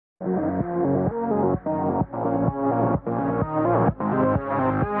Hey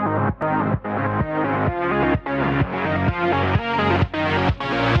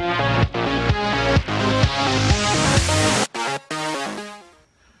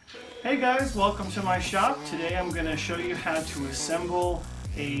guys, welcome to my shop. Today I'm going to show you how to assemble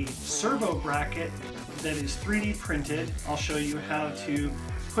a servo bracket that is 3D printed. I'll show you how to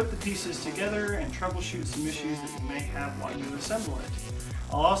put the pieces together and troubleshoot some issues that you may have while you assemble it.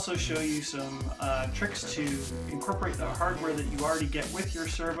 I'll also show you some tricks to incorporate the hardware that you already get with your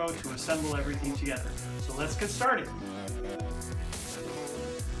servo to assemble everything together. So let's get started.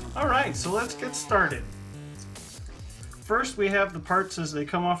 Alright, so let's get started. First, we have the parts as they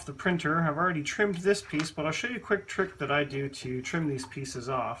come off the printer. I've already trimmed this piece, but I'll show you a quick trick that I do to trim these pieces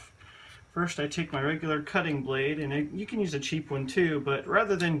off. First, I take my regular cutting blade, and you can use a cheap one too, but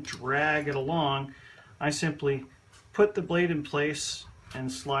rather than drag it along, I simply put the blade in place and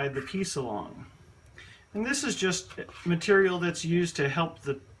slide the piece along. And this is just material that's used to help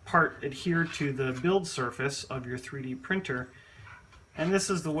the part adhere to the build surface of your 3D printer. And this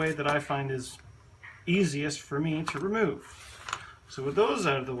is the way that I find is easiest for me to remove. So with those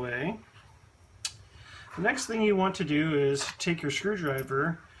out of the way, the next thing you want to do is take your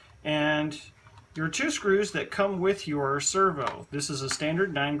screwdriver and your two screws that come with your servo. This is a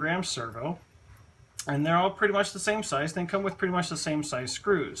standard 9-gram servo, and they're all pretty much the same size. They come with pretty much the same size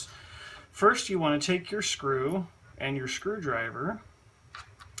screws. First, you want to take your screw and your screwdriver,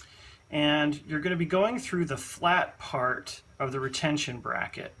 and you're going to be going through the flat part of the retention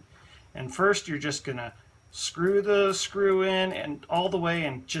bracket. And first, you're just going to screw the screw in and all the way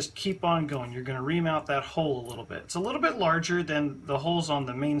and just keep on going. You're going to remount that hole a little bit. It's a little bit larger than the holes on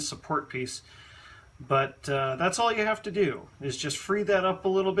the main support piece, but that's all you have to do is just free that up a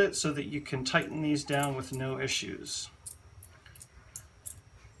little bit so that you can tighten these down with no issues.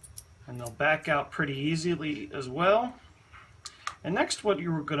 And they'll back out pretty easily as well. And next, what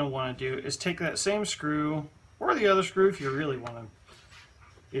you're going to want to do is take that same screw or the other screw if you really want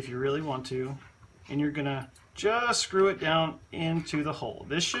to, and you're gonna just screw it down into the hole.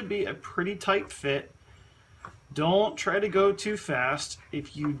 This should be a pretty tight fit. Don't try to go too fast.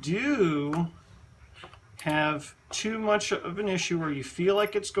 If you do have too much of an issue where you feel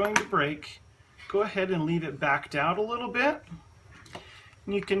like it's going to break, go ahead and leave it backed out a little bit.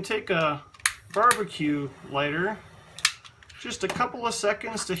 And you can take a barbecue lighter, just a couple of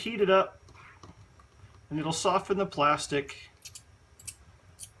seconds to heat it up, and it'll soften the plastic.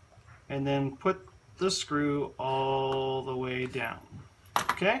 And then put the screw all the way down.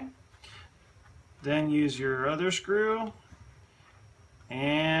 Okay? Then use your other screw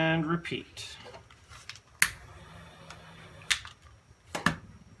and repeat.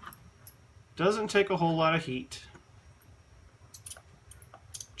 Doesn't take a whole lot of heat.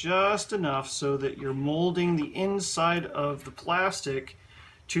 Just enough so that you're molding the inside of the plastic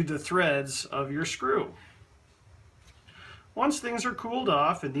to the threads of your screw. Once things are cooled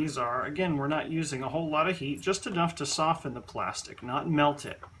off, and these are, again, we're not using a whole lot of heat, just enough to soften the plastic, not melt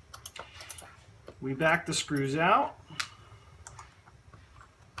it. We back the screws out.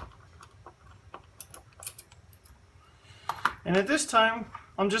 And at this time,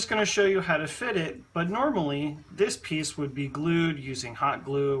 I'm just going to show you how to fit it, but normally this piece would be glued using hot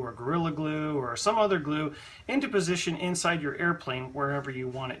glue or Gorilla Glue or some other glue into position inside your airplane wherever you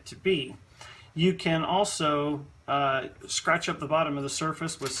want it to be. You can also scratch up the bottom of the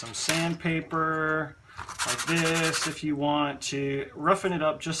surface with some sandpaper, like this, if you want to roughen it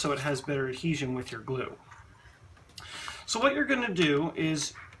up just so it has better adhesion with your glue. So what you're going to do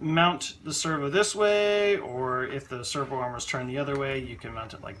is mount the servo this way, or if the servo arm is turned the other way, you can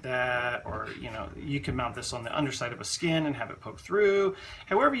mount it like that, or you can mount this on the underside of a skin and have it poke through.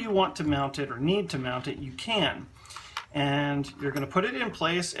 However you want to mount it or need to mount it, you can. And you're going to put it in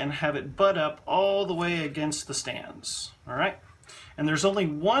place and have it butt up all the way against the stands. Alright? And there's only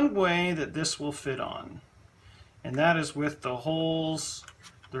one way that this will fit on, and that is with the holes.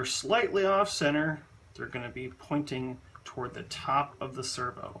 They're slightly off center. They're going to be pointing toward the top of the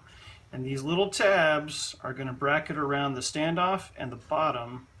servo. And these little tabs are going to bracket around the standoff and the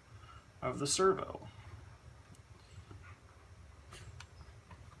bottom of the servo.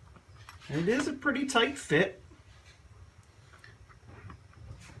 And it is a pretty tight fit.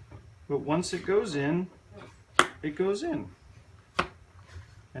 But once it goes in, it goes in.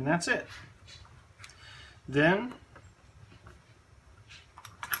 And that's it. Then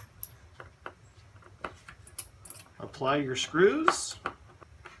apply your screws.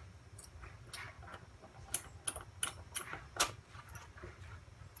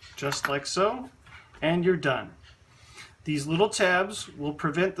 Just like so, and you're done. These little tabs will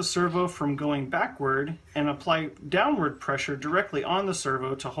prevent the servo from going backward and apply downward pressure directly on the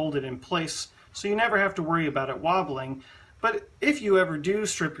servo to hold it in place, so you never have to worry about it wobbling. But if you ever do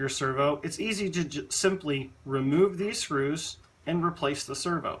strip your servo, it's easy to simply remove these screws and replace the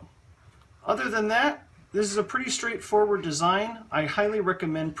servo. Other than that, this is a pretty straightforward design. I highly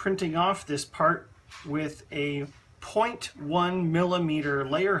recommend printing off this part with a 0.1 millimeter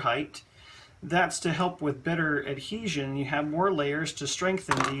layer height. That's to help with better adhesion. You have more layers to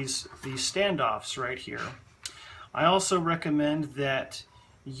strengthen these standoffs right here. I also recommend that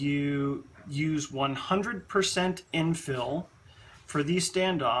you use 100% infill for these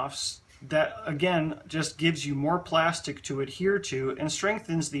standoffs. That again just gives you more plastic to adhere to and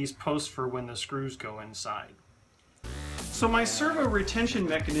strengthens these posts for when the screws go inside. So my servo retention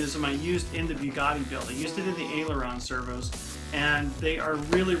mechanism I used in the Bugatti build. I used it in the aileron servos, and they are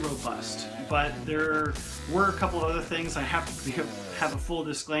really robust. But there were a couple of other things. I have to have a full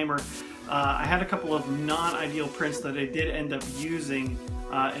disclaimer. I had a couple of non-ideal prints that I did end up using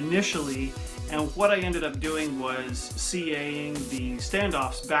initially, and what I ended up doing was CAing the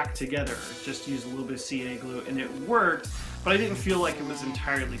standoffs back together. Just used a little bit of CA glue, and it worked, but I didn't feel like it was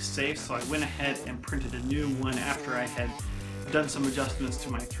entirely safe, so I went ahead and printed a new one after I had done some adjustments to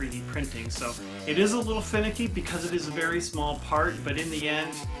my 3D printing. So it is a little finicky because it is a very small part, but in the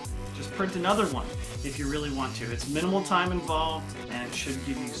end, just print another one if you really want to. It's minimal time involved, and it should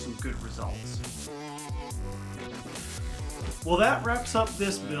give you some good results. Well, that wraps up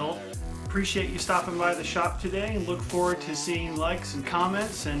this build. Appreciate you stopping by the shop today, and look forward to seeing likes and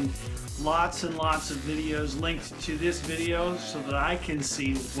comments and lots of videos linked to this video so that I can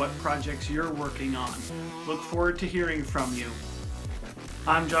see what projects you're working on. Look forward to hearing from you.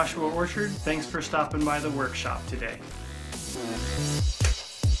 I'm Joshua Orchard. Thanks for stopping by the workshop today.